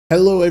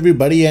Hello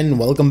everybody and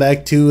welcome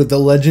back to The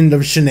Legend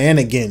of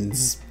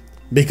Shenanigans.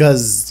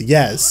 Because,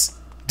 yes,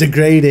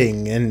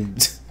 degrading and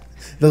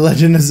The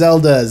Legend of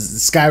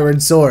Zelda's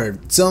Skyward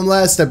Sword. So in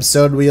last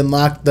episode we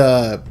unlocked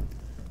the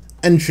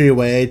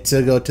entryway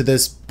to go to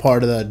this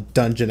part of the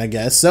dungeon, I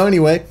guess. So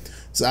anyway,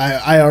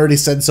 I already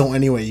said so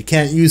anyway. You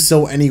can't use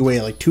so anyway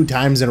like 2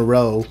 times in a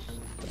row.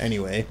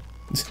 Anyway,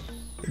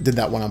 did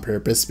that one on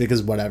purpose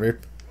because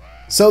whatever.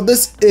 So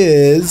this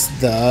is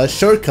the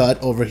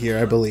shortcut over here,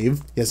 I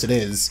believe. Yes, it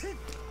is.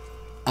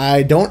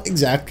 I don't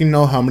exactly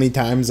know how many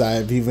times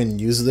I've even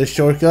used this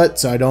shortcut,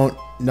 so I don't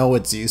know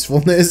its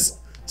usefulness.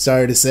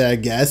 Sorry to say, I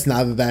guess,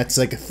 now that that's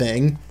like a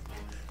thing.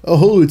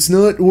 Oh, it's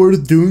not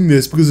worth doing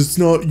this because it's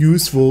not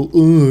useful.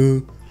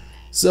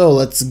 So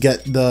let's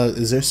get the...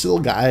 Is there still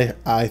a guy?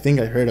 I think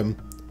I heard him.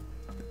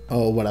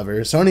 Oh,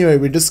 whatever. So anyway,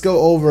 we just go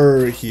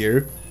over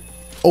here.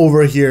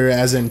 Over here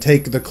as in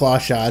take the claw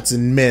shots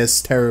and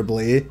miss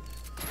terribly.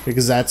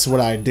 Because that's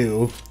what I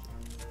do.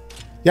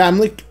 Yeah, I'm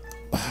like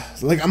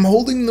I'm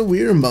holding the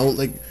Wii remote.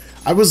 Like,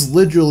 I was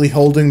literally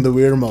holding the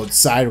Wii remote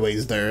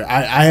sideways there.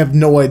 I have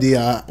no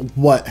idea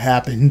what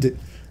happened.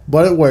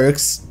 But it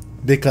works.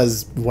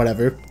 Because,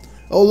 whatever.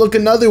 Oh, look,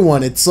 another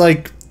one. It's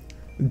like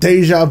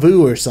deja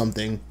vu or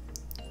something.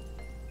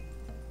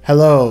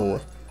 Hello.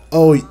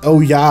 Oh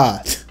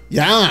yeah.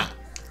 Yeah.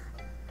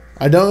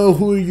 I don't know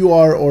who you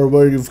are or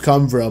where you've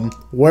come from.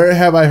 Where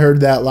have I heard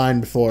that line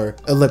before?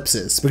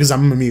 Ellipsis. Because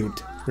I'm a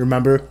mute.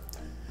 Remember?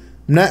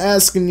 I'm not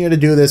asking you to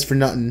do this for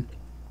nothing.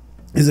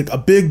 He's like, a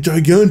big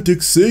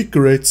gigantic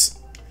secret.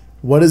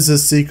 What is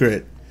this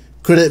secret?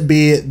 Could it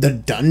be the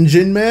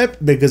dungeon map?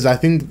 Because I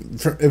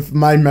think, if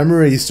my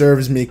memory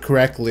serves me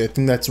correctly, I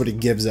think that's what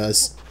it gives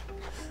us.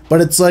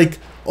 But it's like,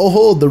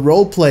 oh, the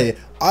roleplay.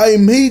 I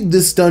made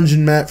this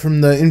dungeon map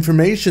from the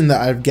information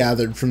that I've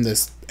gathered from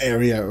this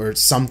area or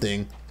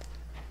something.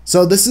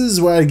 So this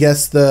is where I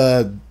guess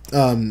the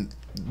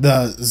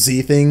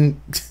Z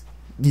thing...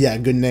 Yeah,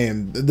 good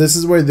name. This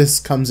is where this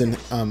comes in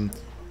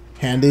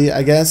handy,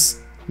 I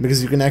guess,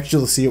 because you can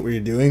actually see what you're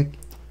doing.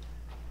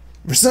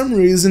 For some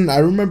reason, I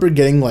remember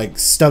getting like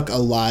stuck a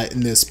lot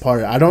in this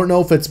part. I don't know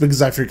if it's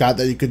because I forgot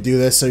that you could do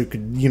this so you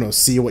could, you know,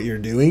 see what you're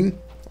doing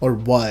or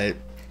what.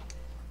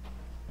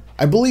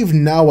 I believe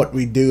now what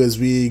we do is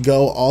we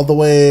go all the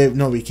way...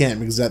 No, we can't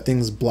because that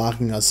thing's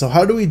blocking us. So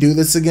how do we do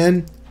this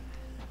again?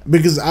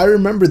 Because I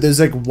remember there's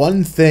like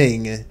one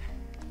thing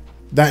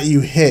that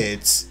you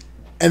hit...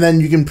 And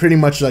then you can pretty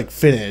much like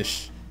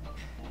finish.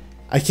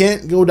 I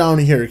can't go down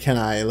here, can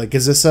I? Like,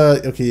 is this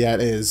a... Okay, yeah,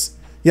 it is.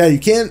 Yeah, you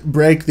can't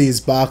break these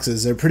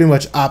boxes. They're pretty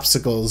much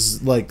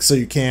obstacles, like, so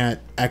you can't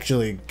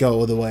actually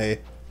go the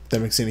way. If that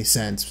makes any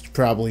sense. Which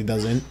probably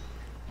doesn't.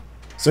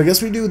 So I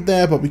guess we do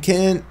that, but we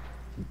can't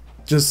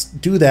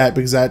just do that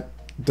because that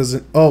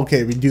doesn't... Oh,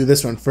 okay, we do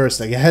this one first,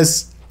 I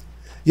guess.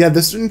 Yeah,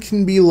 this one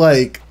can be,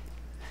 like,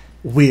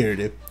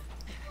 weird.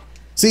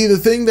 See, the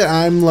thing that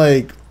I'm,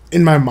 like,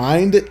 in my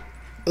mind...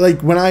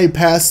 Like, when I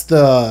pass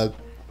the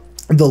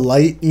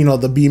light, you know,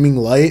 the beaming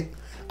light,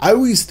 I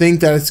always think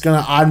that it's going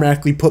to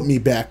automatically put me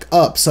back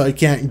up so I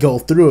can't go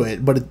through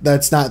it, but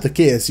that's not the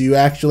case. You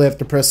actually have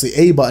to press the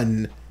A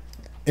button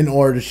in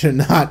order to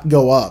not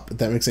go up, if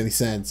that makes any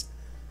sense.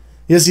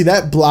 You see,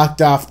 that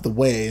blocked off the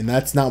way, and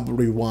that's not what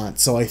we want.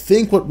 So I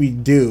think what we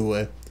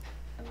do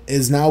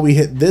is now we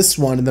hit this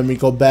one, and then we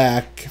go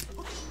back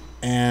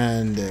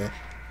and...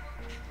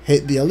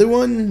 hit the other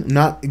one? I'm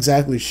not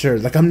exactly sure.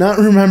 Like, I'm not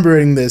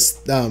remembering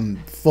this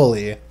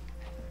fully.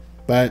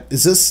 But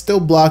is this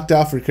still blocked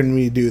off or can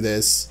we do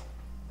this?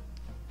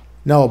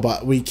 No,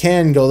 but we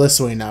can go this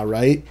way now,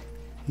 right?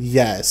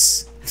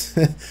 Yes.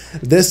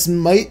 This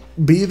might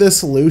be the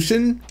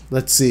solution.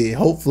 Let's see.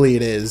 Hopefully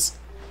it is.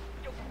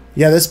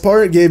 Yeah, this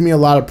part gave me a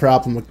lot of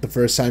problem with the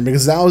first time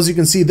because now, as you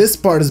can see, this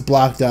part is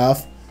blocked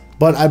off.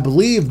 But I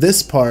believe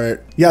this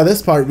part, yeah,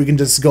 this part we can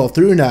just go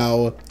through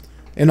now.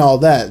 And all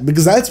that,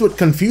 because that's what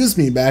confused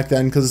me back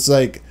then, because it's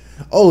like,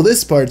 oh,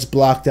 this part's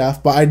blocked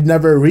off, but I'd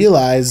never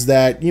realized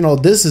that, you know,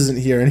 this isn't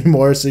here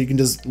anymore, so you can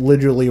just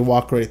literally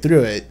walk right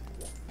through it.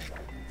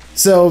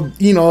 So,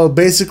 you know,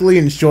 basically,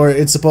 in short,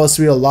 it's supposed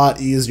to be a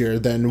lot easier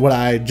than what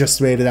I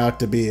just made it out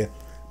to be.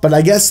 But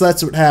I guess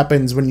that's what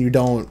happens when you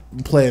don't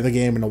play the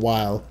game in a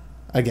while,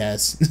 I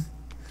guess.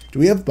 Do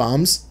we have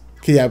bombs?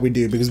 Okay, yeah, we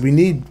do, because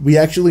we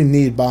actually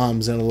need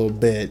bombs in a little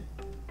bit.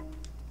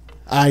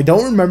 I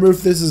don't remember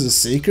if this is a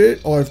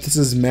secret or if this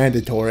is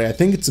mandatory. I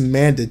think it's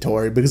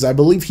mandatory because I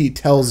believe he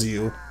tells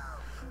you.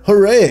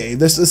 Hooray!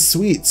 This is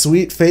sweet,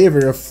 sweet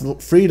favor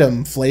of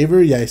freedom.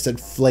 Flavor? Yeah, I said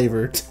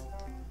flavored.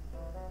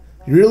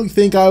 You really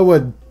think I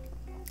would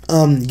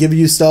give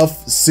you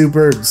stuff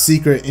super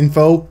secret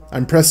info?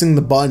 I'm pressing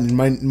the button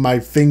and my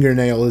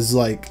fingernail is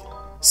like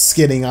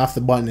skidding off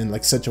the button in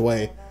like such a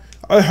way.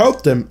 I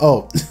helped him.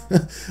 Oh,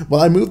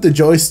 well, I moved the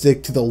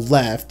joystick to the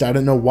left. I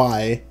don't know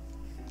why.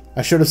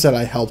 I should have said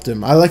I helped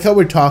him. I like how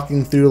we're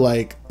talking through,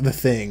 like, the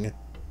thing.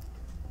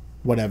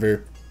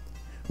 Whatever.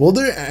 Will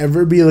there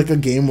ever be, like, a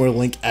game where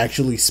Link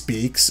actually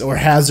speaks? Or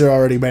has there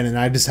already been and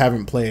I just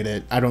haven't played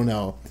it? I don't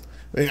know.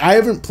 I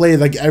haven't played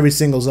like every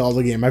single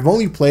Zelda game. I've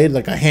only played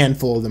like a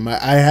handful of them. I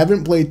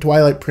haven't played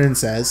Twilight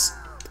Princess.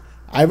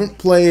 I haven't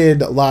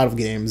played a lot of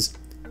games.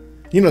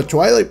 You know,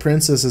 Twilight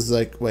Princess is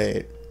like,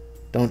 wait,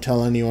 don't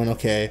tell anyone,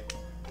 okay.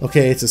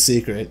 Okay, it's a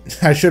secret.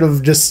 I should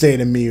have just stayed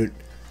in mute.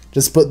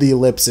 Just put the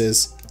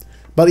ellipses.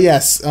 But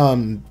yes,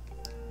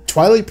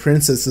 Twilight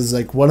Princess is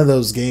like one of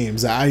those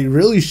games I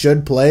really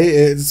should play.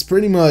 It's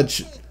pretty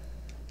much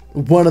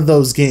one of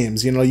those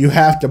games, you know, you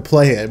have to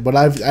play it, but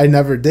I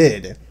never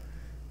did.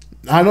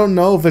 I don't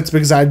know if it's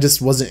because I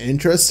just wasn't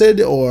interested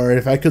or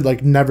if I could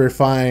like never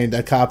find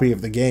a copy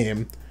of the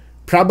game.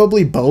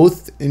 Probably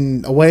both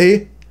in a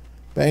way.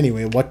 But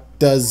anyway, what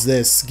does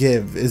this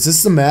give? Is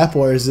this the map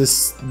or is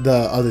this the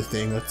other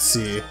thing? Let's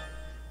see.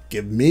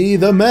 Give me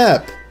the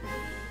map.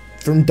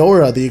 From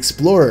Dora the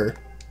Explorer.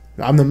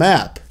 I'm the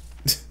map.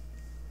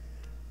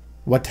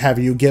 What have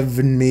you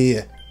given me?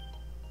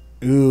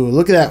 Ooh,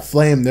 look at that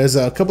flame. There's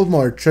a couple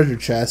more treasure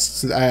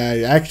chests. I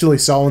actually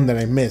saw one that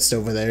I missed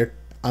over there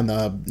on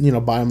the, you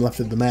know, bottom left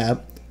of the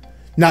map.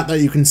 Not that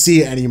you can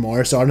see it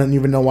anymore, so I don't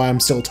even know why I'm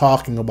still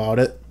talking about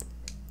it.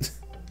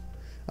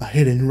 A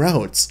hidden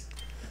route.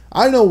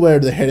 I know where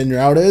the hidden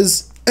route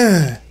is.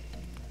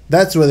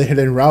 That's where the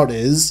hidden route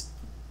is.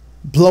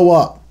 Blow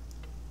up.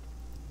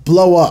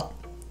 Blow up.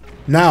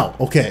 Now,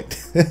 okay.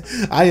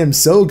 I am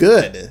so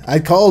good. I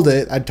called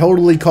it. I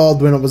totally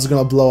called when it was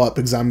gonna blow up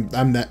because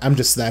I'm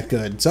just that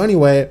good. So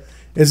anyway,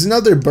 it's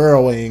another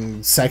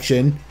burrowing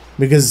section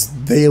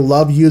because they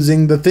love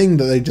using the thing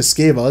that they just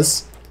gave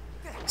us.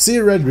 See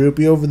a red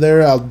rupee over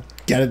there? I'll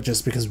get it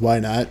just because why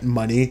not?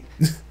 Money.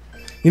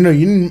 You know,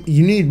 you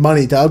need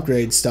money to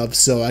upgrade stuff,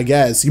 so I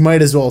guess you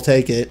might as well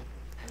take it.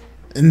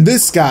 And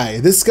this guy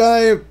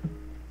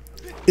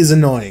is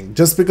annoying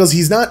just because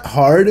he's not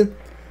hard,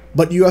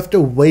 but you have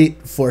to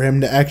wait for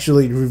him to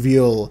actually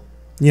reveal,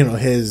 you know,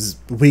 his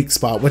weak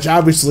spot, which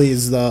obviously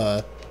is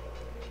the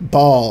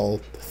ball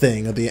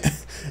thing at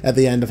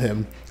the end of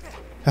him.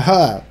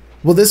 Haha.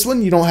 Well, this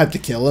one you don't have to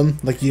kill him.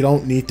 Like, you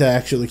don't need to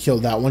actually kill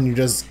that one. You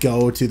just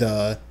go to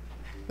the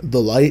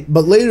light.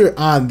 But later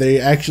on, they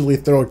actually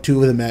throw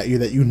two of them at you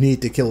that you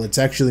need to kill. It's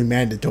actually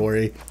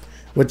mandatory,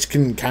 which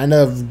can kind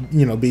of,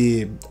 you know,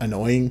 be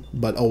annoying.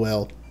 But oh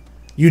well.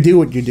 You do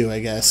what you do, I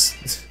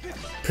guess.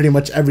 Pretty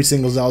much every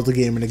single Zelda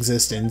game in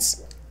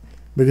existence.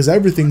 Because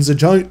everything's a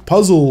giant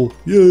puzzle.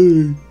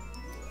 Yay!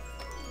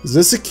 Is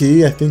this a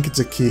key? I think it's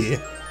a key.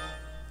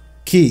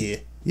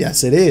 Key.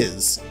 Yes, it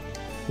is.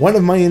 One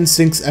of my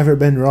instincts ever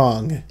been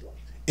wrong.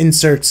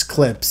 Inserts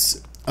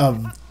clips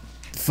of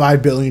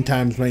 5 billion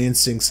times my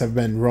instincts have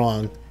been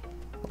wrong.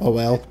 Oh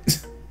well.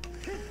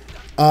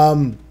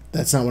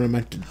 That's not what I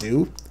meant to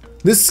do.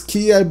 This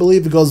key, I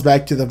believe, it goes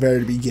back to the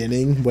very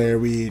beginning where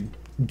we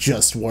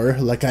just were.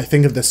 Like, I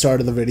think at the start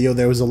of the video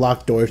there was a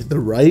locked door to the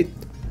right,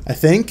 I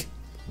think.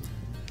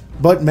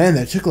 But man,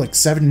 that took like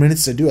 7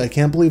 minutes to do. I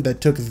can't believe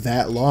that took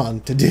that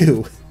long to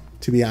do,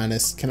 to be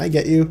honest. Can I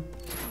get you?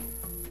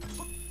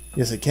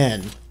 Yes, I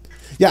can.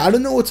 Yeah, I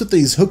don't know what's with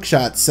these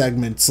hookshot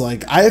segments.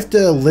 Like, I have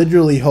to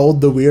literally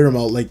hold the Wii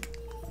remote, like,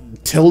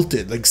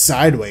 tilted, like,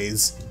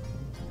 sideways.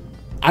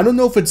 I don't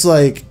know if it's,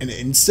 like, an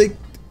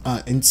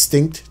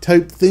instinct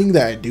type thing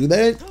that I do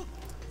that.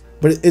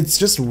 But it's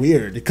just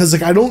weird. Because,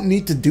 like, I don't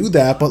need to do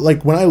that. But,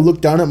 like, when I look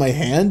down at my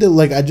hand,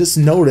 like, I just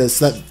noticed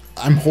that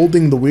I'm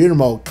holding the Wii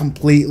remote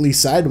completely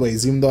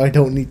sideways, even though I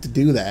don't need to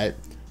do that.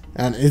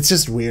 And it's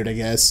just weird, I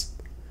guess.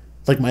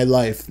 Like my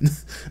life.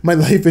 My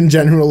life in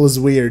general is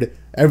weird.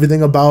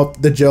 Everything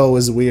about the Joe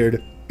is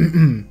weird.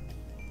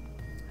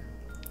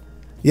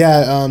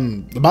 Yeah,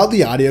 about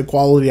the audio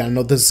quality, I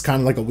know this is kind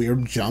of like a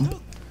weird jump,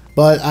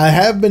 but I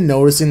have been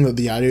noticing that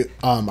the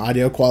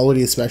audio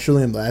quality,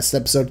 especially in the last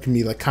episode, can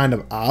be like kind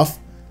of off.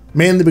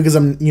 Mainly because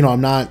I'm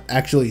not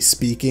actually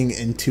speaking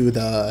into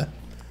the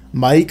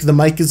mic. The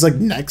mic is like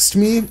next to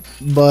me,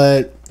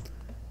 but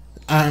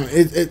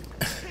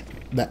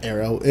that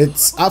arrow,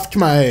 it's off to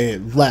my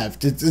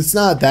left. It's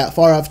not that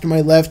far off to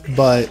my left,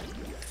 but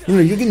you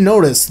know, you can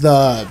notice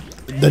the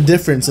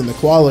difference in the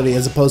quality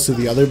as opposed to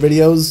the other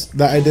videos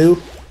that I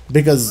do,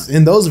 because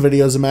in those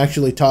videos I'm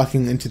actually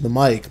talking into the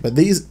mic, but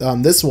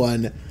this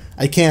one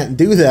I can't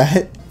do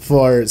that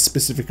for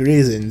specific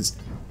reasons.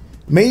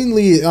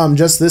 Mainly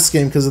just this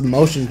game because of the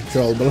motion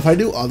control, but if I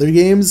do other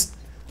games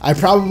I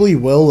probably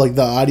will, like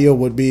the audio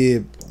would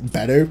be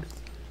better.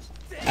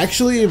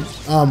 Actually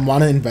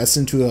want to invest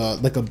into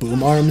a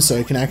boom arm so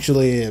I can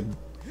actually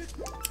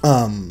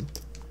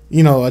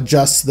you know,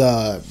 adjust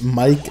the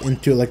mic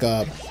into like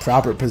a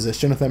proper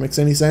position, if that makes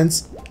any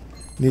sense.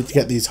 Need to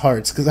get these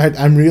hearts because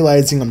I'm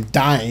realizing I'm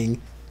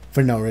dying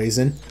for no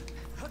reason.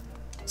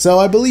 So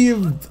I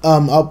believe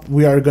up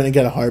we are going to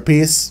get a heart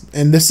piece,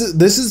 and this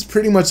is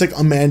pretty much like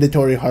a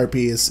mandatory heart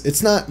piece.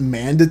 It's not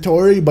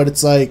mandatory, but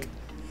it's like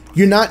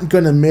you're not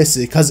gonna miss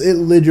it because it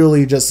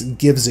literally just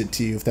gives it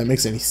to you, if that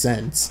makes any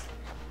sense.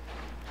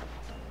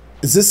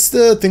 Is this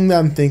the thing that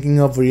I'm thinking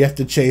of where you have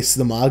to chase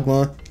the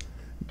magma?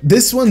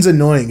 This one's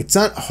annoying. It's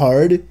not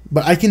hard,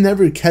 but I can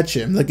never catch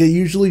him. Like, it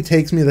usually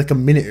takes me like a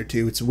minute or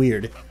two. It's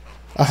weird.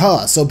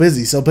 Aha, so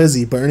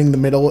busy, burning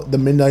the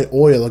midnight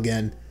oil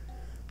again.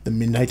 The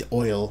midnight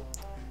oil.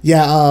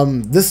 Yeah,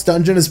 this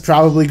dungeon is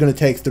probably going to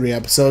take 3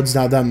 episodes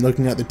now that I'm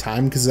looking at the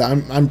time, because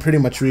I'm pretty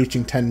much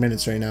reaching 10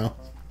 minutes right now.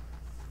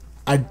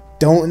 I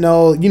don't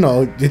know, you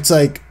know, it's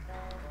like,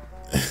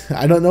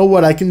 I don't know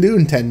what I can do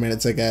in 10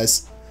 minutes, I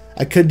guess.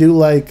 I could do,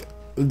 like,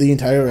 the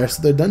entire rest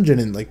of the dungeon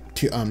in, like,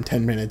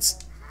 10 minutes.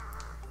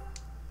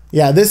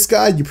 Yeah, this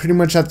guy, you pretty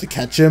much have to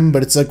catch him,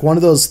 but it's like one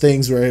of those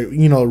things where,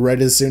 you know,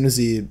 right as soon as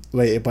he...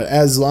 Wait, but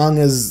as long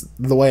as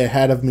the way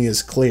ahead of me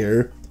is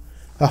clear...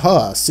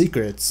 Haha,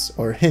 secrets,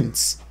 or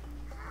hints.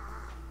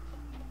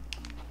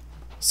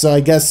 So I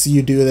guess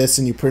you do this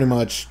and you pretty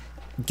much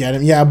get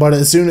him. Yeah, but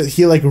as soon as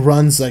he, like,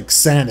 runs like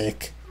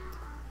Sonic.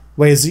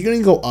 Wait, is he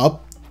gonna go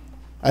up?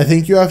 I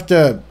think you have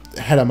to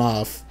head him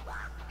off.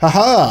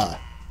 Haha!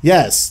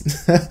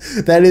 Yes,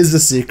 that is the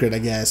secret, I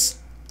guess.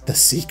 The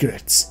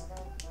secrets.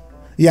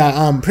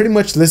 Yeah, pretty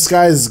much this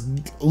guy is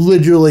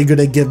literally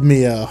gonna give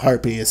me a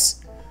heart piece.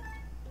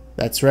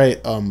 That's right,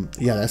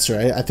 yeah, that's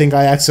right. I think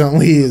I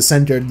accidentally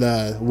centered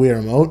the Wii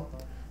remote.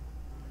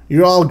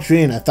 You're all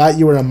green, I thought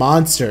you were a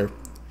monster.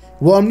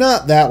 Well, I'm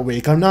not that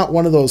weak. I'm not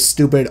one of those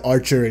stupid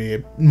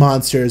archery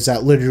monsters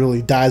that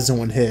literally dies in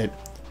one hit.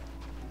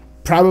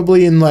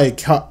 Probably in,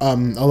 like,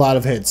 a lot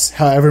of hits.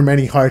 However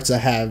many hearts I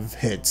have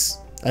hits,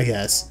 I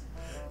guess.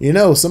 You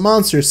know, some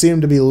monsters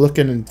seem to be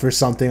looking for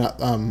something,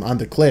 on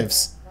the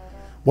cliffs.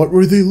 What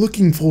were they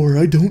looking for?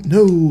 I don't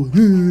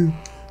know.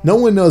 No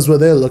one knows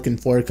what they're looking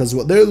for, because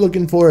what they're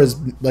looking for is,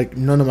 like,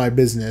 none of my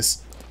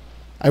business.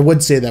 I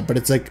would say that, but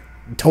it's, like,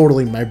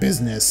 totally my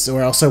business,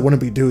 or else I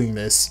wouldn't be doing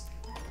this.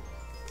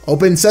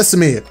 Open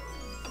sesame!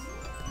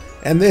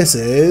 And this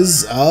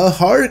is a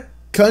heart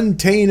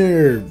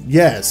container.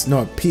 Yes,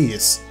 no, a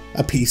piece.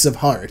 A piece of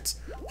heart.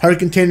 Heart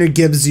container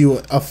gives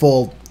you a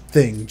full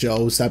thing,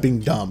 Joe. Stop being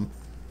dumb.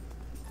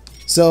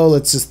 So,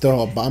 let's just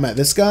throw a bomb at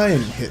this guy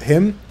and hit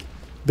him.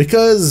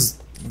 Because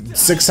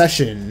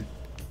succession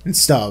and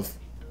stuff.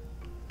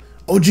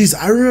 Oh geez,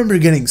 I remember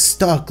getting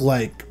stuck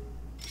like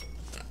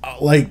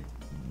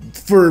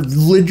for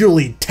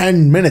literally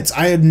 10 minutes.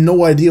 I had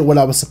no idea what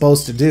I was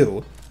supposed to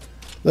do.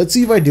 Let's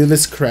see if I do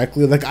this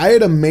correctly. Like, I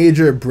had a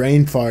major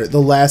brain fart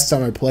the last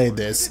time I played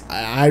this.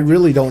 I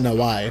really don't know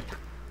why.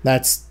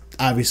 That's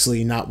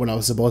obviously not what I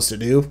was supposed to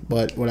do,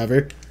 but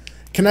whatever.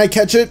 Can I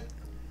catch it?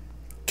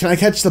 Can I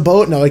catch the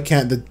boat? No, I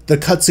can't. The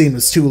cutscene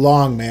was too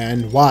long,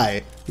 man.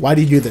 Why? Why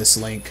do you do this,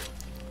 Link?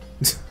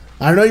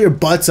 I know your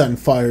butt's on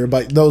fire,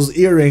 but those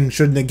earrings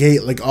should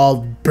negate, like,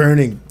 all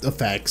burning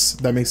effects,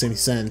 if that makes any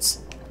sense.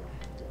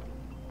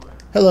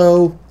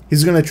 Hello.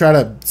 He's gonna try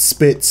to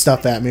spit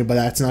stuff at me, but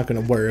that's not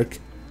gonna work.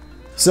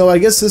 So I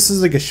guess this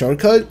is like a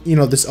shortcut. You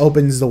know, this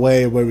opens the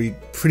way where we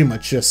pretty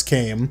much just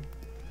came.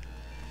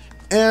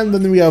 And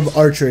then we have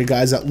archery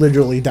guys that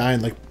literally die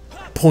in, like,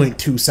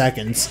 0.2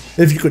 seconds.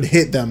 If you could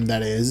hit them,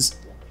 that is.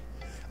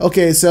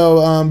 Okay,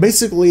 so,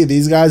 basically,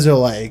 these guys are,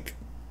 like,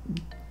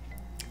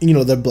 you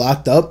know, they're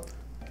blocked up.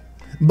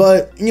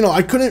 But, you know,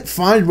 I couldn't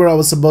find what I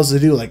was supposed to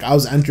do. Like, I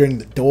was entering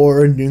the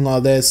door and doing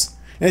all this.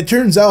 And it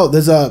turns out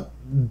there's a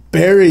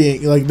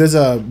burying, like, there's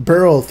a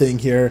burrow thing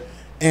here.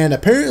 And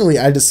apparently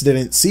I just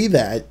didn't see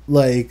that.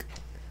 Like,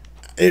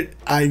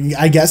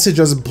 I guess it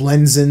just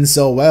blends in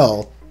so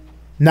well.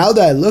 Now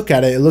that I look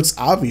at it, it looks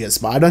obvious,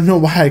 but I don't know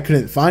why I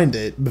couldn't find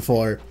it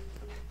before.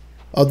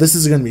 Oh, this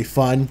is gonna be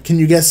fun. Can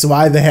you guess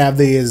why they have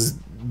these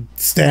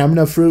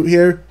stamina fruit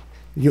here?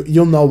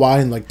 You'll know why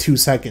in like 2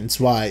 seconds.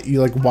 Why?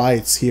 Why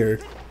it's here.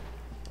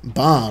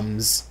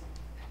 Bombs.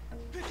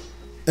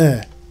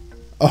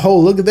 Oh,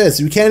 look at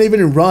this. We can't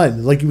even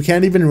run. Like, we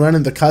can't even run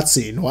in the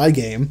cutscene. Why,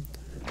 game?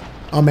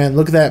 Oh man,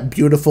 look at that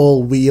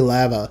beautiful Wii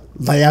lava.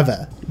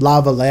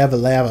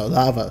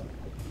 Lava.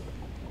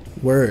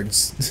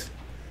 Words.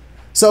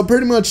 So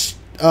pretty much,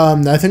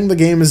 I think the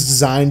game is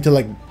designed to,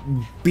 like,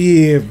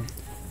 be...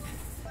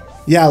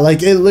 Yeah,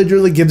 like, it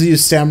literally gives you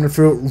stamina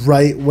fruit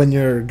right when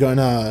you're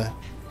gonna...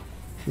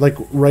 Like,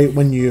 right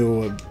when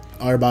you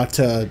are about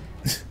to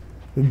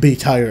be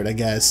tired, I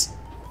guess.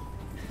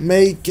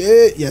 Make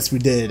it! Yes, we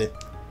did.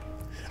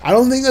 I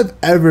don't think I've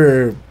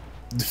ever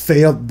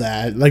failed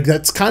that. Like,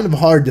 that's kind of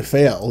hard to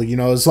fail, you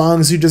know? As long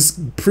as you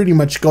just pretty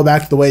much go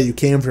back the way you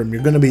came from,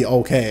 you're gonna be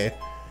okay.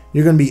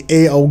 You're gonna be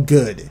A-O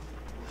good.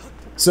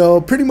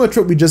 So, pretty much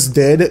what we just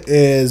did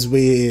is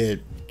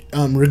we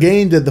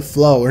regained the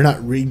flow, or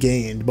not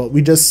regained, but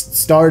we just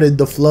started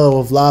the flow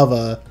of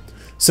lava.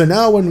 So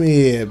now when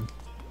we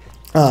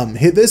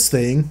hit this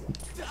thing,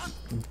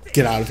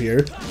 get out of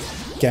here.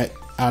 Get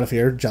out of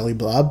here, jelly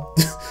blob.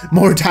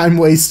 More time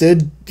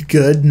wasted.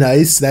 Good,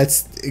 nice.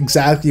 That's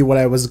exactly what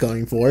I was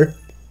going for.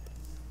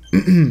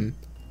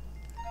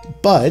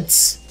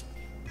 But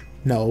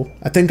no,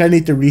 I think I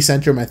need to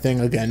recenter my thing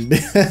again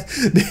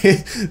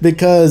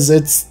because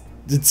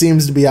it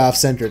seems to be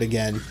off-centered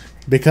again,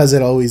 because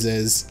it always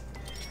is.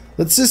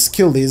 Let's just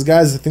kill these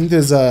guys. I think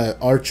there's a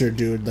archer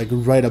dude like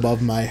right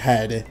above my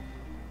head.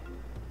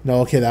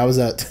 No, okay, that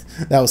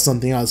was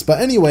something else.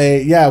 But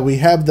anyway, yeah, we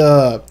have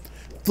the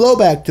flow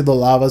back to the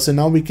lava, so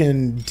now we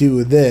can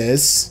do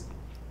this.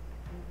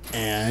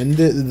 And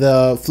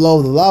the flow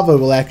of the lava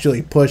will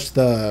actually push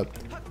the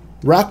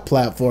rock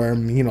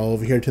platform, you know,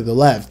 over here to the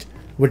left,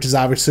 which is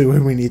obviously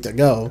where we need to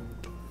go.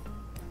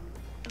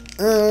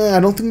 I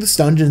don't think this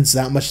dungeon's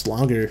that much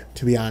longer,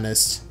 to be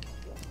honest.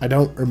 I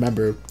don't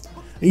remember.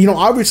 You know,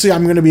 obviously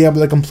I'm going to be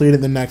able to complete it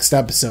in the next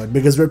episode,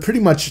 because we're pretty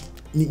much,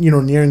 you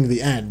know, nearing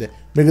the end.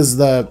 Because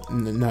the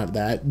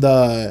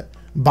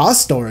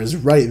boss door is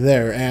right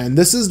there, and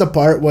this is the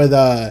part where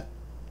the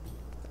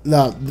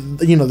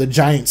you know, the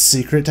giant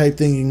secret type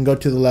thing, you can go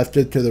to the left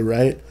or to the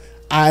right.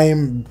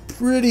 I'm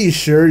pretty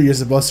sure you're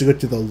supposed to go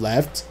to the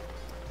left.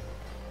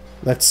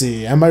 Let's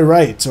see, am I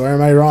right or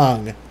am I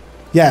wrong?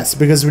 Yes,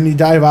 because when you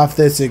dive off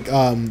this,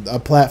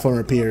 a platform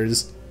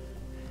appears.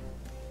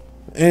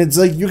 And it's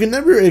like, you can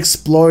never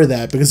explore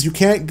that because you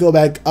can't go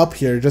back up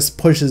here, it just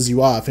pushes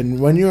you off. And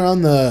when you're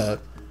on the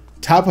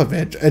top of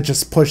it, it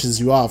just pushes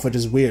you off, which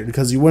is weird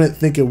because you wouldn't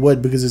think it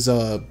would because it's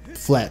a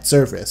flat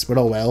surface, but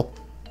oh well.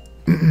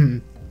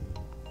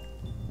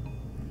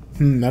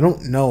 I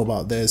don't know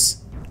about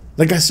this.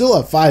 Like, I still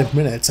have 5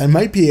 minutes. I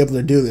might be able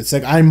to do this.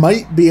 Like, I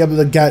might be able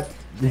to get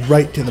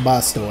right to the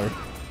boss door.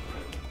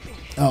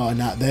 Oh,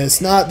 not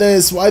this. Not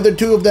this. Why are there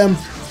two of them?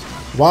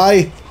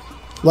 Why?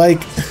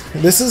 Like,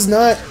 this is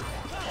not...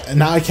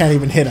 Now I can't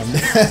even hit him.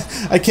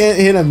 I can't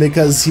hit him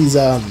because he's,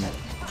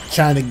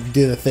 trying to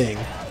do the thing.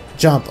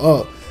 Jump.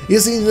 Oh. You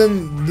see,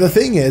 then the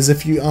thing is,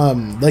 if you,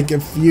 like,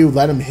 if you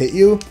let him hit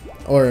you,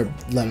 or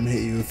let him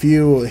hit you, if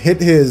you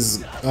hit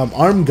his,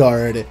 arm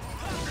guard...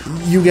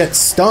 you get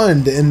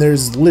stunned and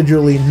there's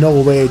literally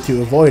no way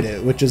to avoid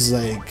it, which is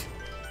like,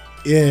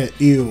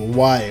 ew,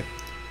 why?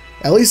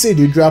 At least they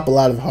do drop a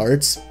lot of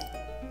hearts.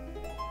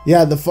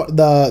 Yeah,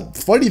 the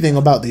funny thing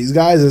about these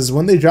guys is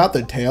when they drop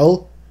their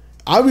tail,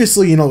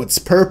 obviously, you know, it's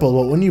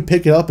purple, but when you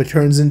pick it up, it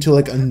turns into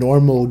like a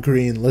normal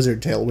green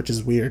lizard tail, which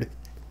is weird.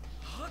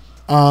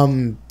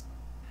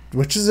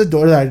 Which is the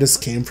door that I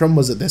just came from?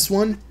 Was it this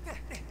one?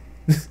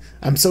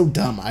 I'm so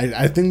dumb.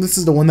 I think this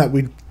is the one that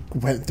we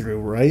went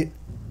through, right?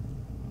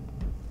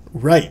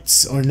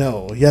 Right, or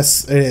no.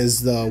 Yes, it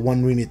is the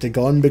one we need to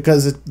go on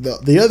because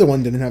the other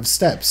one didn't have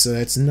steps, so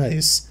that's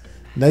nice.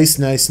 Nice,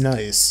 nice,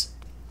 nice.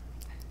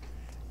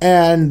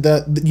 And,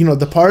 you know,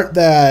 the part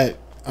that,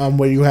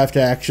 where you have to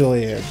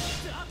actually,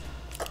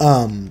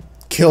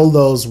 kill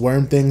those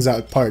worm things,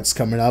 that part's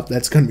coming up.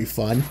 That's gonna be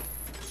fun.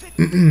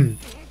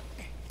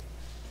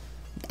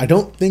 I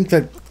don't think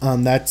that,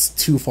 that's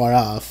too far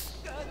off.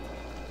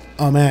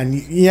 Oh man,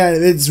 yeah,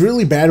 it's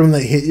really bad when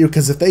they hit you,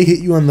 because if they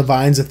hit you on the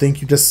vines, I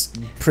think you just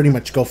pretty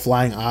much go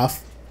flying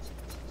off.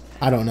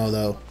 I don't know,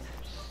 though.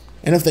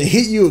 And if they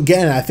hit you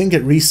again, I think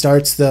it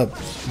restarts the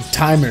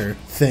timer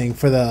thing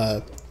for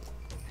the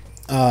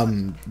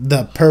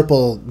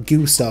purple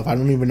goo stuff. I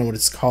don't even know what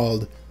it's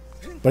called,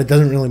 but it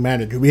doesn't really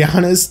matter, to be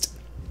honest.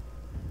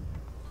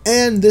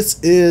 And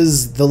this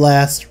is the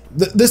last...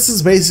 This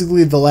is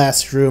basically the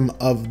last room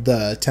of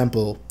the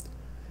temple.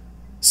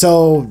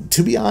 So,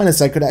 to be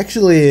honest, I could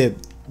actually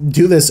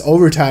do this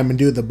overtime and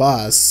do the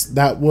boss.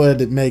 That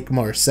would make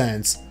more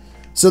sense.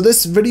 So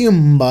this video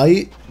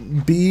might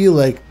be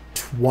like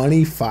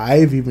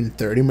 25, even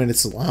 30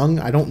 minutes long.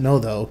 I don't know,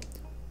 though.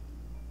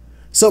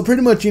 So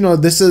pretty much, you know,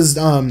 this is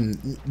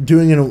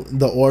doing in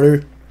the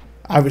order.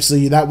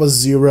 Obviously, that was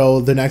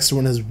 0. The next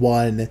one is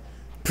 1.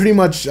 Pretty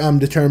much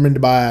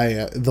determined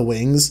by the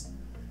wings.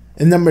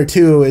 And number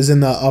 2 is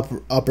in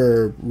the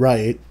upper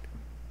right.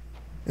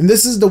 And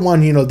this is the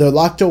one, you know, they're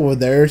locked over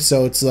there,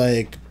 so it's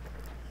like,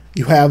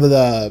 you have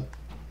the,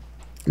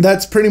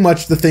 that's pretty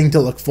much the thing to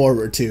look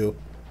forward to.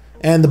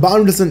 And the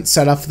bottom doesn't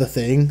set off the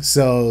thing,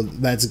 so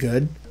that's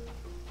good.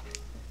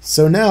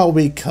 So now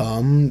we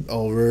come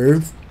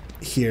over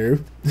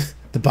here.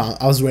 The bomb,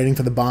 I was waiting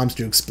for the bombs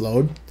to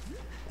explode.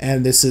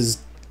 And this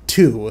is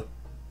 2.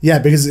 Yeah,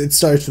 because it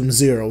starts from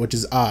 0, which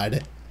is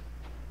odd.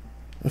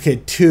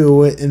 Okay,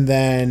 2, and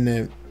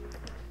then,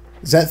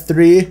 is that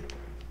 3?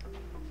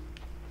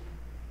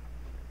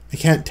 I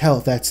can't tell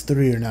if that's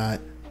 3 or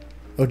not.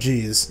 Oh,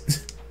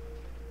 geez.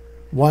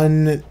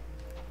 1...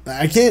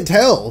 I can't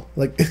tell.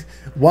 Like,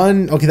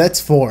 1... Okay, that's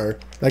 4.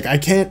 Like, I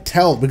can't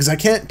tell. Because I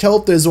can't tell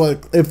if there's,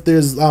 like, if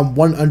there's,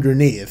 1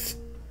 underneath.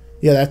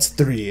 Yeah, that's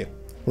 3.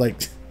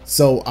 Like,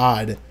 so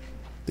odd. It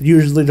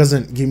usually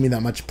doesn't give me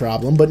that much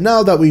problem. But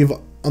now that we've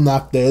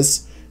unlocked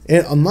this,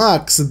 it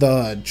unlocks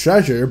the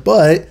treasure,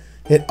 but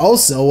it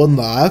also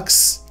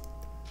unlocks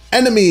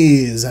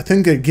enemies. I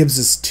think it gives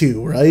us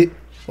 2, right?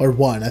 Or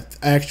 1.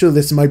 Actually,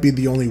 this might be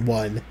the only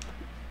one.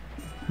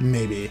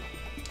 Maybe.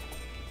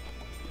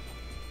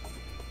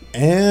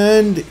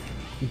 And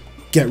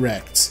get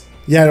wrecked.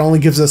 Yeah, it only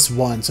gives us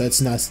 1, so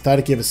it's nuts. I thought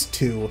it gave us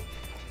 2.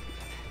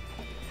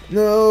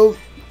 No.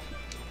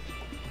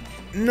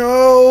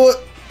 No.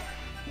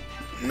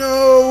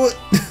 No.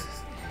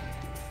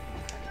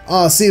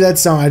 Oh, see that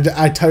sound?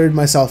 I tired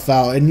myself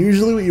out. And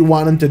usually what you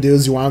want him to do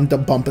is you want him to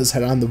bump his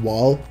head on the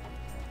wall.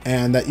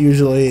 And that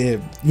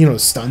usually, you know,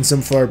 stuns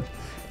him for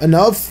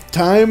enough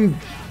time.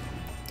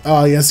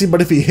 Oh, yeah, see,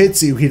 but if he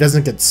hits you, he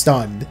doesn't get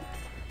stunned.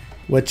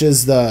 Which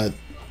is the...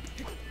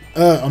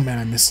 oh, man,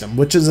 I missed him.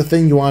 Which is the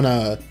thing you want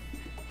to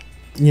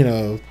you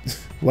know,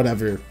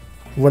 whatever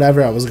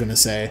I was gonna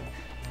say.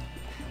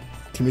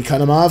 Can we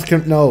cut him off?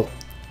 No.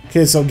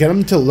 Okay, so get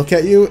him to look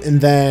at you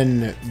and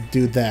then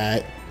do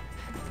that.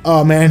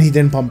 Oh man, he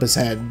didn't bump his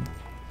head.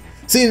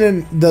 See,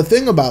 and the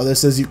thing about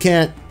this is you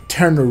can't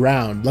turn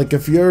around. Like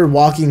if you're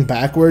walking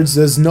backwards,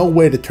 there's no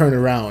way to turn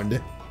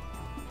around.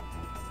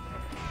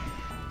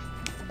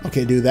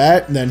 Okay, do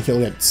that, and then he'll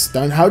get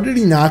stunned. How did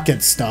he not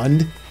get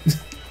stunned?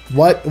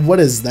 What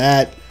is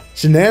that?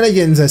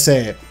 Shenanigans, I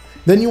say.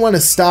 Then you want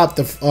to stop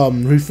to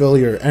refill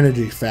your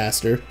energy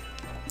faster.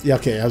 Yeah,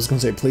 okay, I was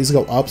gonna say, please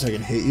go up so I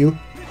can hit you.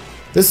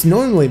 This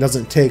normally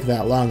doesn't take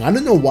that long. I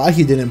don't know why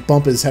he didn't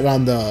bump his head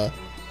on the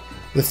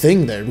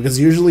thing there, because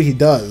usually he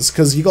does.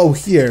 Because you go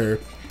here,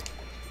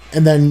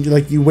 and then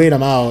like you wait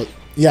him out.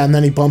 Yeah, and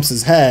then he bumps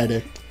his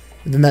head.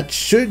 And then that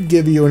should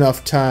give you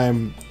enough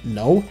time.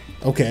 No?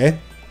 Okay.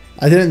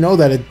 I didn't know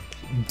that it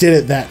did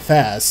it that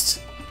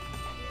fast.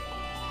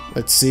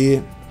 Let's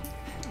see.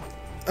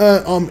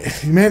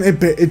 Man,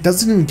 it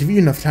doesn't even give you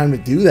enough time to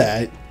do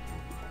that.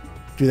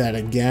 Do that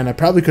again. I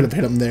probably could have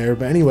hit him there,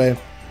 but anyway.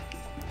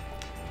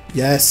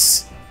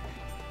 Yes.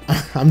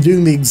 I'm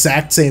doing the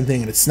exact same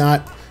thing, and it's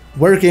not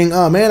working.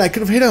 Oh man, I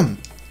could have hit him.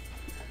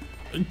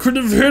 I could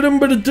have hit him,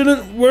 but it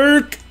didn't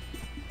work.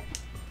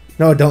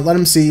 No, don't let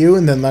him see you,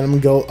 and then let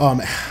him go.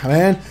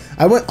 Man,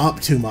 I went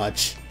up too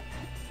much.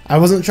 I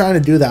wasn't trying to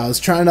do that. I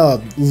was trying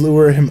to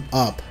lure him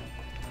up.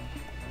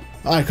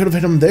 Oh, I could have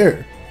hit him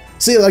there.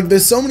 See, like,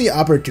 there's so many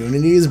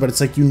opportunities, but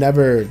it's like you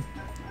never...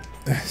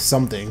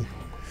 something.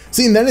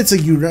 See, and then it's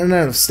like you run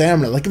out of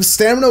stamina. Like, if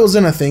stamina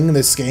wasn't a thing in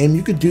this game,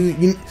 you could do...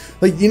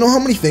 you know how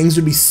many things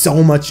would be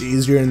so much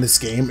easier in this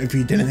game if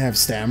you didn't have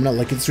stamina?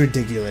 Like, it's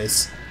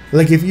ridiculous.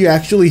 Like, if you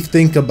actually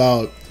think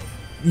about,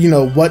 you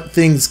know, what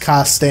things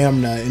cost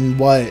stamina and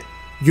what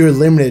you're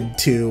limited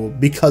to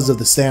because of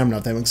the stamina,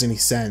 if that makes any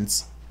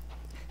sense.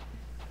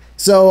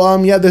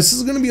 So, yeah, this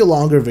is going to be a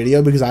longer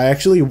video because I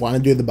actually want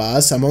to do the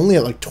boss. I'm only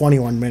at like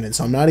 21 minutes,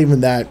 so I'm not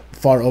even that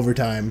far over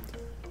time.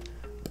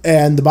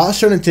 And the boss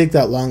shouldn't take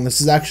that long.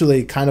 This is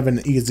actually kind of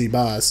an easy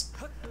boss.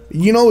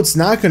 You know it's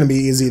not going to be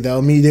easy,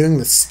 though, me doing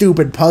the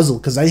stupid puzzle,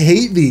 because I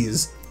hate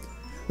these.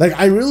 Like,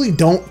 I really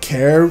don't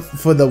care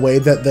for the way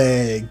that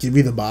they give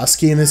you the boss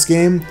key in this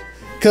game.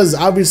 Because,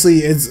 obviously,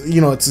 it's,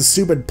 you know, it's a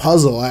stupid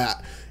puzzle.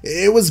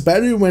 It was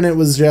better when it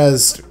was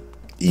just...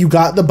 you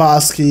got the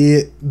boss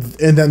key,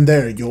 and then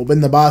there, you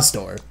open the boss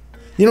door.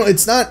 You know,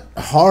 it's not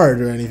hard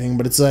or anything,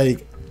 but it's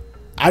like,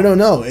 I don't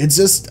know, it's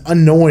just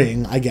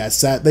annoying, I guess,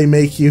 that they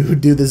make you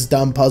do this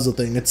dumb puzzle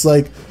thing. It's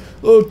like,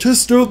 oh,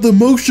 test out the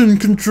motion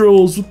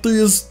controls with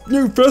these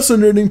new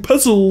fascinating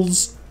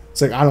puzzles.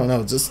 It's like, I don't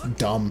know, it's just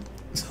dumb.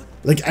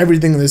 Like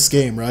everything in this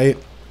game, right?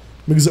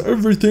 Because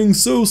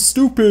everything's so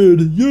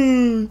stupid,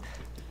 yay!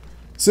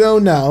 So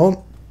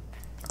now,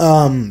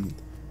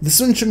 this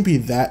one shouldn't be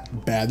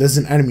that bad. There's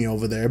an enemy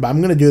over there, but I'm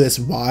gonna do this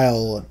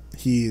while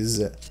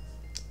he's...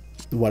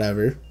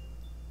 whatever.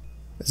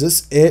 Is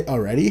this it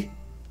already?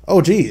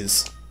 Oh,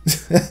 geez.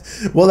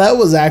 Well, that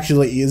was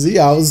actually easy.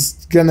 I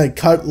was gonna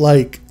cut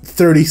like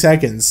 30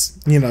 seconds,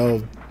 you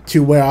know,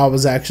 to where I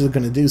was actually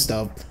gonna do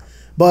stuff.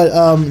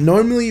 But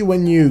normally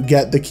when you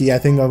get the key, I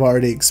think I've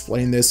already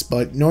explained this,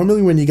 but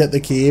normally when you get the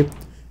key,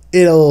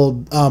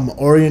 it'll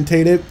orient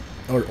it,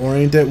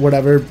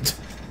 whatever.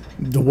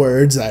 The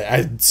words,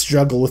 I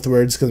struggle with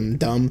words because I'm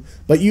dumb,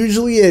 but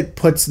usually it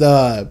puts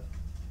the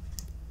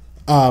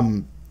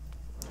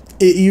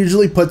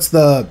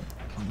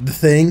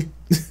thing,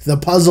 the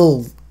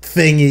puzzle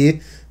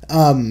thingy,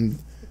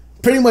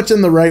 pretty much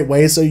in the right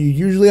way, so you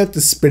usually have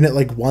to spin it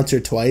like once or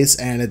twice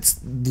and it's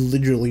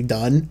literally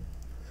done.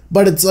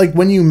 But it's like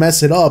when you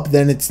mess it up,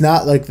 then it's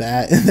not like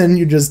that, and then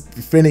you're just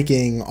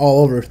finicking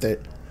all over with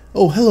it.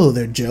 Oh, hello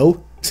there,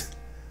 Joe.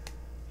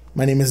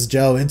 My name is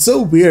Joe. It's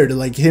so weird,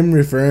 like, him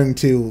referring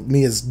to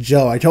me as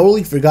Joe. I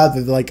totally forgot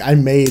that, like, I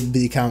made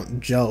the account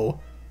Joe.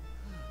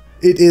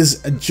 It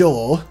is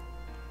Joe.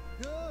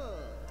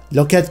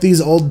 Look at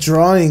these old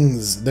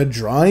drawings. The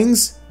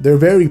drawings? They're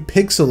very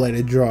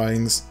pixelated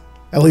drawings.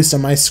 At least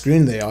on my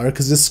screen they are,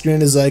 because this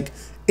screen is, like,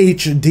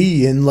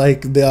 HD, and,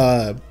 like,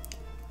 the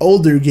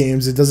older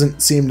games, it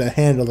doesn't seem to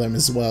handle them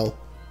as well.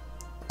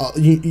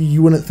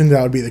 You wouldn't think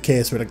that would be the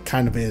case, but it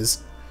kind of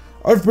is.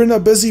 I've been a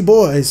busy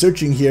boy,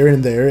 searching here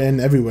and there and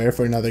everywhere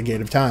for another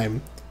gate of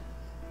time.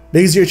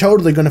 Because you're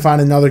totally going to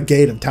find another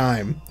gate of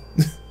time.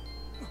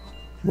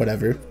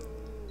 Whatever.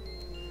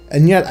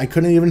 And yet, I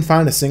couldn't even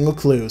find a single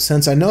clue.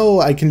 Since I know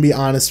I can be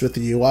honest with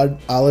you,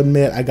 I'll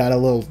admit I got a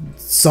little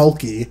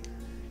sulky.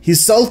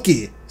 He's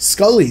sulky!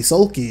 Scully,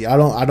 sulky. I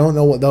don't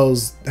know what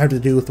those have to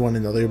do with one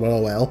another, but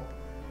oh well.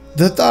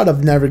 The thought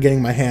of never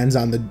getting my hands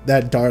on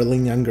that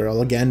darling young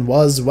girl again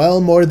was,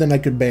 well, more than I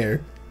could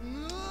bear.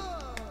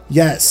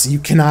 Yes, you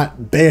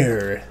cannot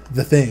bear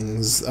the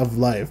things of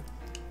life.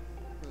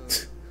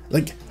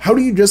 Like, how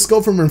do you just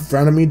go from in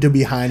front of me to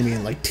behind me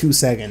in like 2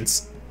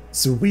 seconds? It's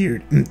so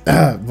weird.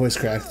 Voice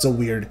crack, it's so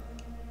weird.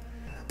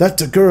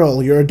 That's a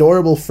girl, your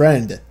adorable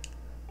friend.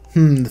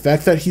 The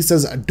fact that he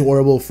says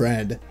adorable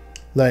friend,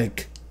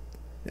 like,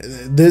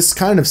 this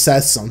kind of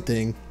says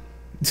something.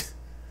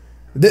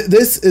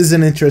 This is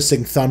an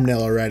interesting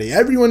thumbnail already.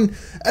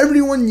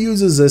 Everyone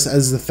uses this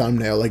as the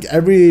thumbnail. Like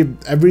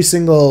every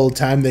single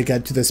time they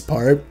get to this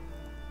part,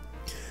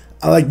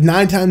 like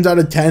 9 times out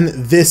of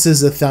 10, this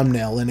is a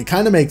thumbnail, and it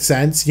kind of makes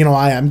sense. You know,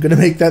 I am gonna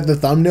make that the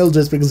thumbnail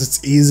just because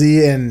it's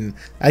easy and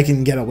I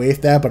can get away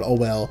with that. But oh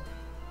well.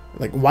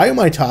 Like, why am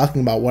I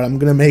talking about what I'm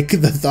gonna make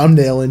the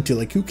thumbnail into?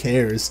 Like, who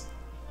cares?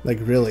 Like,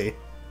 really?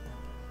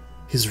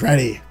 He's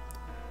ready.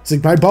 He's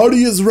like, my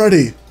body is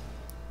ready.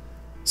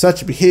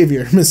 Such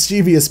behavior,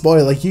 mischievous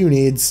boy like you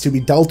needs to be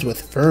dealt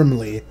with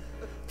firmly.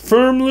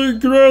 Firmly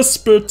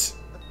grasp it.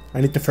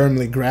 I need to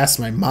firmly grasp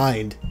my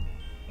mind.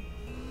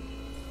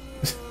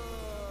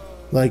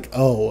 Like,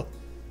 oh.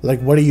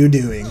 Like, what are you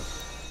doing?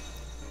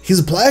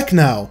 He's black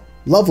now.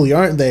 Lovely,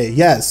 aren't they?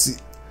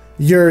 Yes.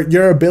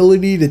 Your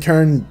ability to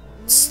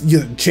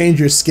change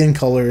your skin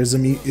color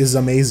is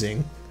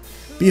amazing.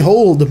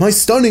 Behold, my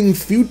stunning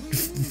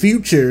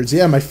features.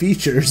 Yeah, my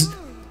features.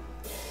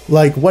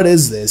 Like, what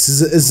is this?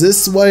 Is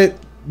this what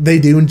they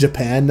do in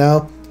Japan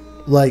now?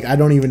 Like, I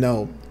don't even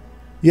know.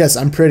 Yes,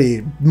 I've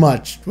pretty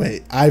much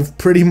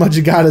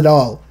got it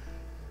all.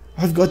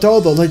 I've got all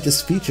the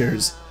latest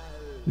features.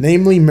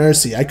 Namely,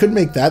 mercy. I could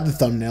make that the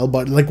thumbnail,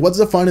 but, like, what's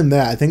the fun in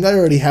that? I think I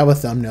already have a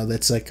thumbnail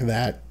that's like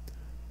that.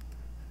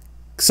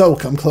 So,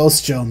 come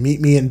close, Joe.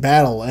 Meet me in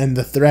battle, and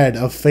the thread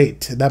of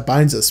fate that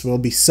binds us will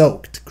be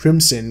soaked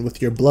crimson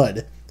with your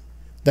blood.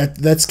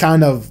 That's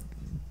kind of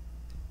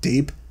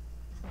deep.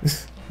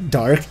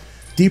 Dark.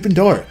 Deep and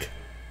dark.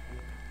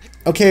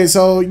 Okay,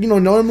 so, you know,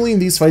 normally in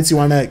these fights you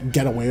want to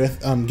get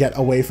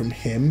away from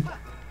him.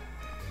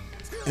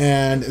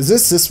 And is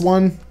this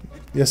one?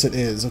 Yes, it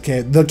is.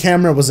 Okay, the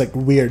camera was, like,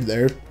 weird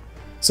there.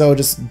 So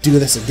just do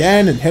this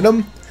again and hit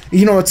him.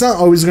 You know, it's not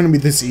always going to be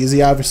this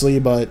easy, obviously,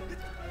 but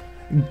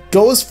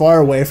go as far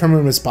away from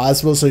him as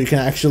possible so you can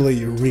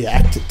actually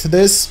react to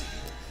this.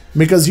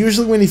 Because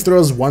usually when he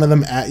throws one of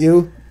them at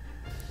you,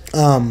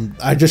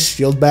 I just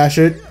shield bash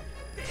it.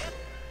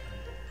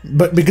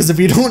 But because if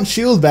you don't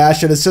shield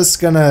bash it, it's just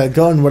gonna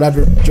go in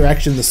whatever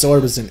direction the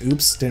sword was in.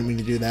 Oops, didn't mean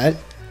to do that.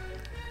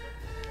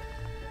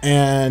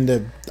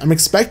 And I'm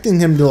expecting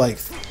him to, like,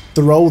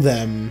 throw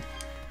them.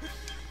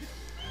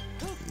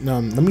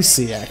 Let me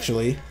see,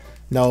 actually.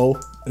 No,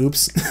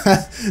 oops,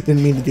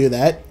 didn't mean to do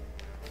that.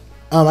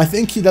 I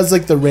think he does,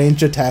 like, the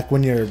range attack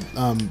when you're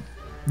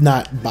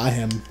not by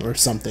him or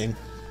something.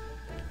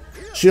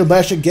 Shield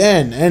bash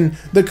again, and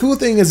the cool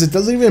thing is it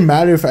doesn't even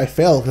matter if I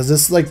fail because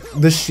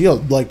this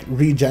shield like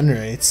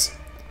regenerates.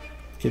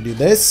 Okay, do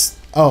this.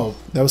 Oh,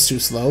 that was too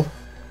slow.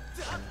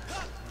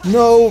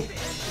 No.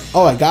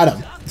 Oh, I got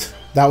him.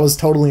 That was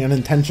totally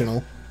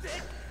unintentional.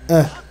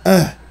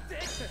 Oh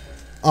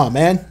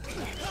man.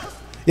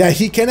 Yeah,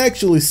 he can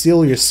actually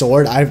steal your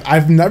sword.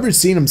 I've never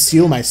seen him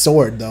steal my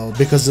sword though,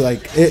 because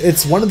like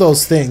it's one of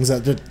those things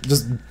that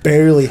just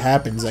barely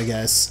happens, I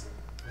guess.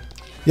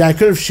 Yeah, I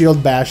could have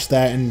shield bashed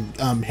that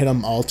and hit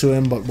them all to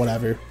him, but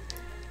whatever.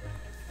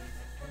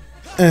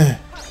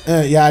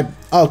 Yeah.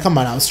 Oh, come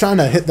on! I was trying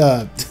to hit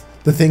the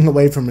thing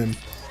away from him.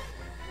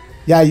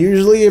 Yeah,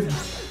 usually,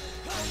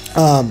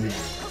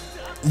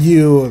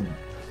 you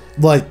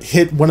like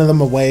hit one of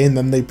them away, and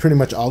then they pretty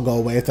much all go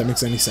away. If that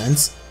makes any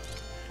sense.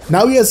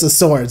 Now he has the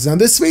swords. Now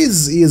this phase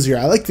is easier.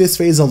 I like this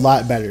phase a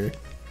lot better.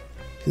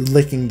 He's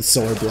licking the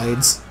sword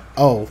blades.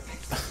 Oh,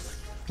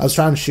 I was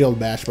trying to shield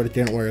bash, but it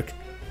didn't work.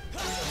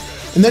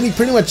 And then he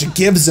pretty much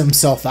gives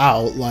himself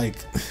out, like,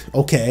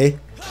 okay.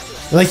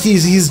 Like,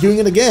 he's doing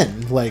it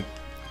again. Like,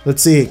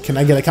 let's see, can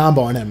I get a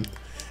combo on him?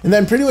 And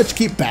then pretty much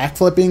keep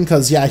backflipping,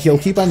 because, yeah, he'll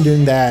keep on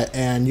doing that,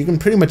 and you can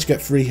pretty much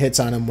get free hits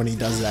on him when he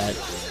does that.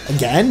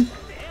 Again?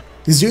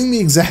 He's doing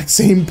the exact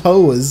same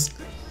pose.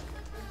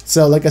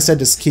 So, like I said,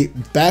 just keep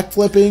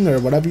backflipping, or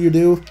whatever you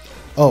do.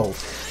 Oh.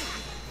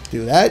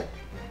 Do that.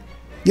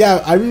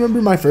 Yeah, I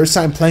remember my first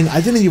time playing, I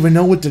didn't even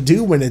know what to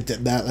do when it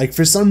did that. Like,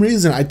 for some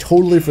reason, I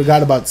totally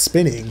forgot about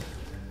spinning.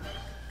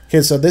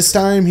 Okay, so this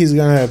time, he's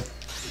gonna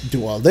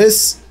do all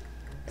this.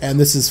 And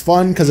this is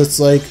fun, because it's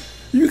like,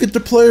 you get to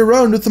play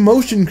around with the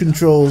motion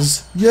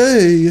controls.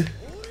 Yay!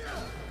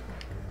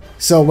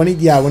 So, when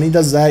he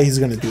does that, he's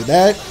gonna do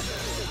that.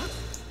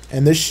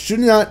 And this should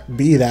not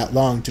be that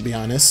long, to be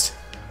honest.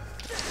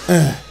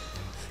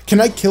 Can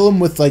I kill him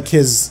with, like,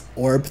 his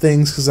orb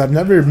things? Because I've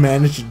never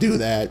managed to do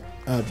that.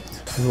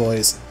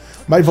 Voice.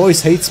 My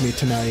voice hates me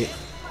tonight.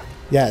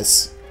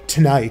 Yes,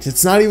 tonight.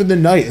 It's not even the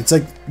night. It's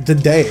like the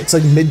day. It's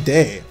like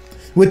midday,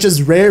 which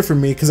is rare for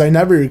me because I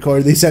never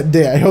record these at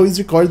day. I always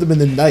record them in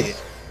the night.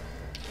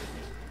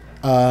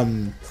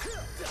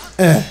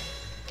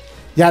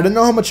 Yeah, I don't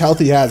know how much health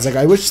he has. Like,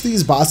 I wish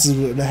these bosses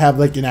would have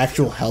like an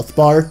actual health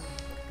bar.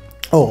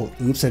 Oh,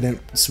 oops, I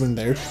didn't swing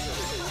there.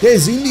 Yeah,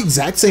 he's doing the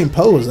exact same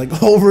pose,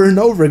 like over and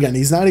over again.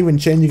 He's not even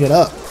changing it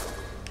up.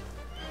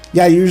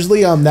 Yeah,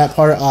 usually that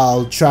part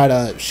I'll try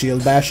to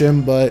shield bash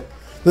him, but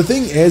the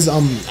thing is,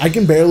 I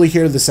can barely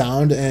hear the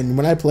sound, and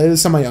when I play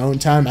this on my own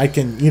time, I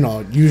can, you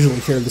know,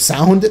 usually hear the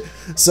sound.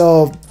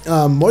 So,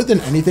 more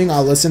than anything,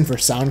 I'll listen for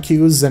sound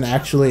cues than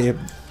actually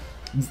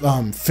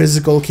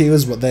physical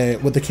cues, what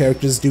the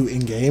characters do in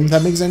game. If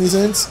that makes any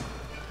sense.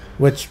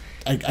 which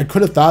I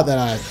could have thought that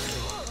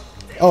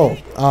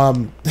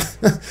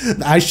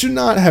I should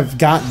not have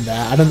gotten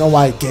that. I don't know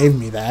why it gave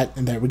me that,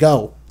 and there we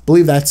go.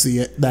 Believe that's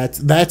the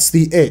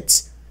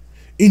it.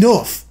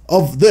 Enough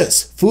of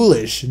this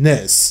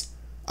foolishness.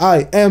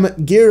 I am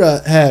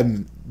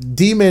Girahem,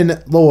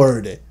 Demon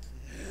Lord!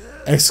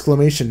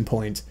 Exclamation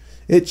point.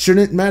 It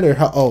shouldn't matter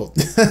how. Oh,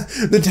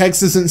 the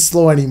text isn't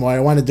slow anymore. I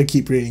wanted to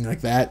keep reading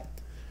like that.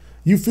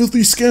 You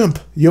filthy scamp!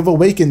 You have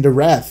awakened a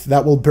wrath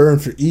that will burn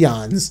for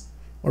eons.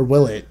 Or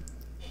will it?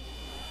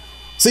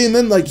 See, and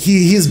then, like,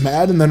 he's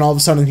mad, and then all of a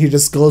sudden he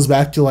just goes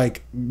back to,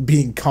 like,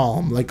 being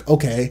calm. Like,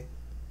 okay.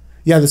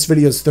 Yeah, this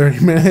video is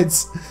 30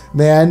 minutes.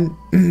 Man,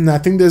 I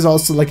think there's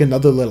also, like,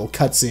 another little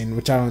cutscene,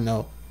 which I don't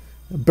know.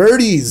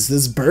 Birdies!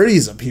 There's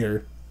birdies up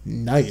here.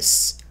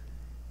 Nice.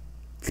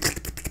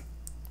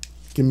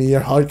 Give me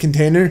your heart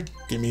container.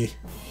 Give me.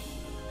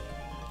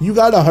 You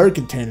got a heart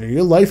container.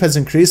 Your life has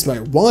increased by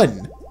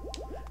 1.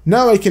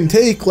 Now I can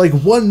take like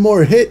 1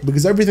 more hit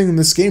because everything in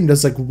this game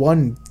does like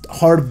 1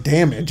 heart of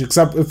damage,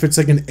 except if it's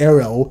like an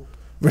arrow.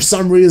 For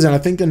some reason, I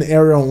think an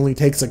arrow only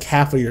takes like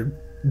half of your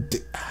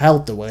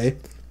health away.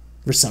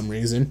 For some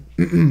reason.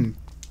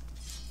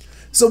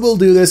 So we'll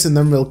do this and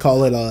then we'll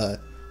call it a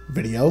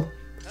video.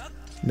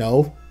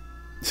 No.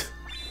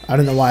 I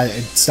don't know why I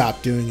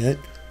stopped doing it.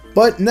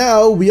 But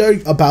now we are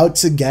about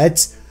to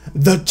get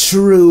the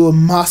true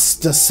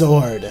Master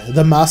Sword,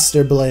 the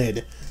Master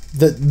Blade,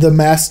 the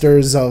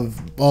masters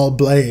of all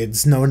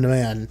blades known to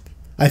man,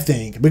 I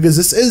think. Because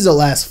this is the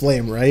last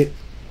flame, right?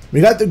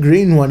 We got the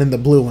green one and the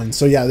blue one,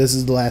 so yeah, this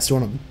is the last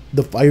one of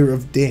the Fire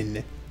of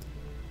Din.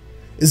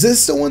 Is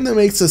this the one that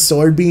makes the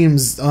sword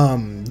beams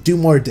do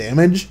more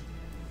damage?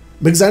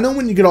 Because I know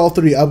when you get all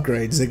 3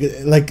 upgrades,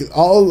 like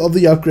all of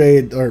the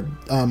upgrades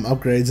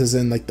as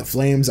in like the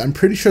flames, I'm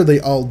pretty sure they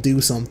all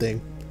do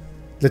something.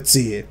 Let's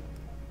see.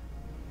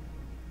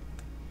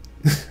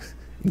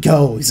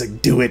 Go, he's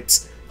like, do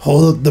it.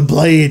 Hold the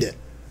blade.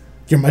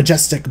 Your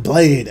majestic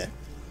blade.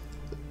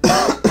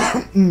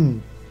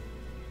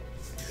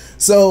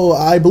 So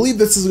I believe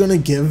this is gonna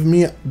give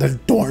me the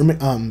dormant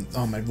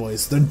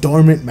the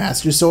dormant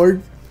master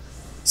sword.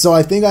 So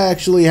I think I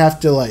actually have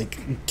to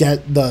like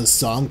get the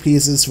song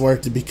pieces for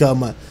it to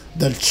become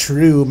the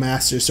true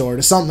master sword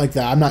or something like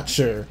that. I'm not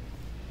sure.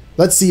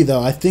 Let's see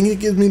though. I think it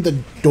gives me the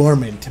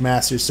dormant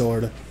master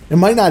sword. It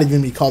might not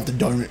even be called the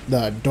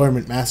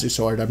dormant master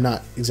sword. I'm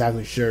not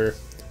exactly sure.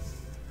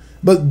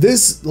 But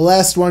this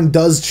last one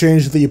does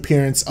change the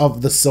appearance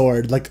of the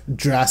sword like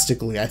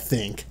drastically, I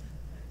think.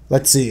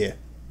 Let's see.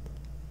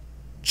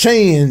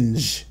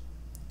 Change.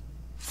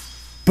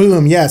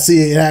 Boom. Yeah,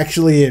 see, it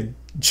actually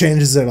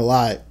changes it a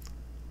lot.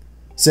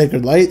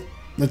 Sacred Light.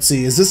 Let's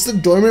see. Is this the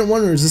dormant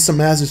one or is this a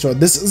master sword?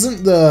 This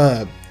isn't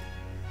the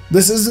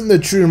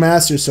true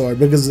master sword,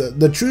 because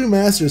the true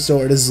master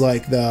sword is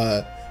like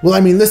the, well,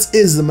 I mean, this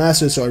is the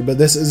master sword, but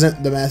this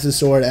isn't the master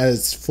sword at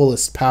its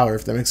fullest power,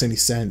 if that makes any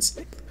sense.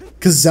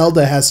 Because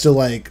Zelda has to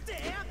like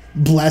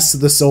bless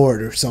the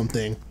sword or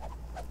something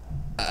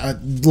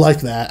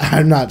like that.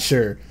 I'm not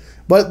sure,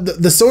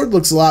 but the sword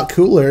looks a lot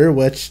cooler,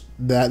 which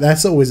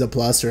that's always a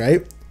plus,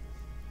 right?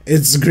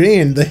 It's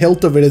green. The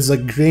hilt of it is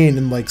like green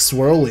and like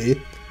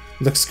swirly.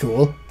 Looks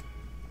cool.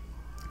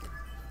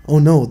 Oh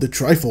no, the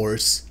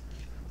Triforce.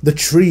 The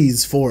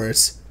trees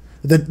force.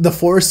 The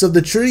force of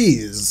the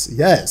trees.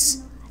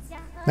 Yes.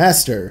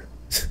 Master.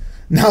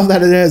 Now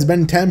that it has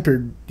been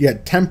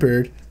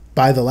tempered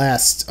by the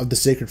last of the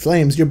sacred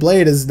flames, your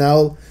blade is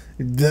now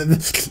the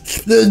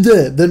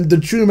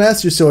true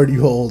master sword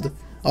you hold.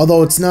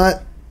 Although it's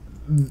not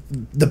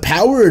the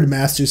powered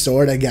master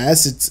sword, I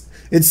guess.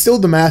 It's still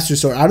the master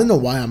sword. I don't know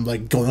why I'm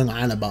like going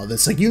on about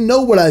this. Like, you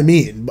know what I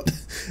mean, but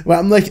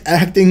I'm like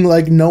acting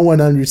like no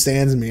one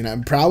understands me,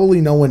 and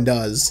probably no one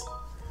does.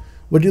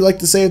 Would you like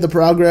to save the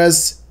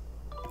progress?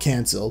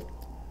 Cancel.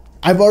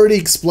 I've already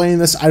explained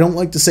this. I don't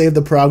like to save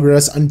the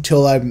progress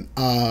until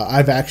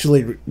I've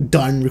actually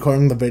done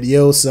recording the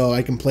video, so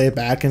I can play it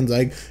back and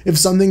like if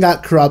something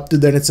got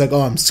corrupted, then it's like,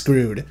 oh, I'm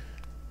screwed.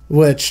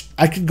 Which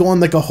I could go on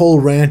like a whole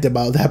rant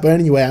about that, but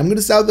anyway, I'm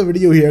gonna stop the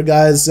video here,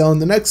 guys. So in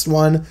the next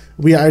one,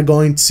 we are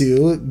going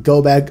to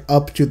go back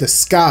up to the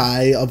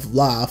sky of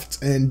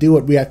Loft and do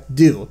what we have to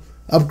do,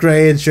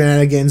 upgrade,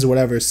 shenanigans,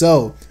 whatever.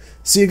 So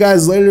see you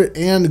guys later,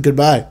 and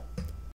goodbye.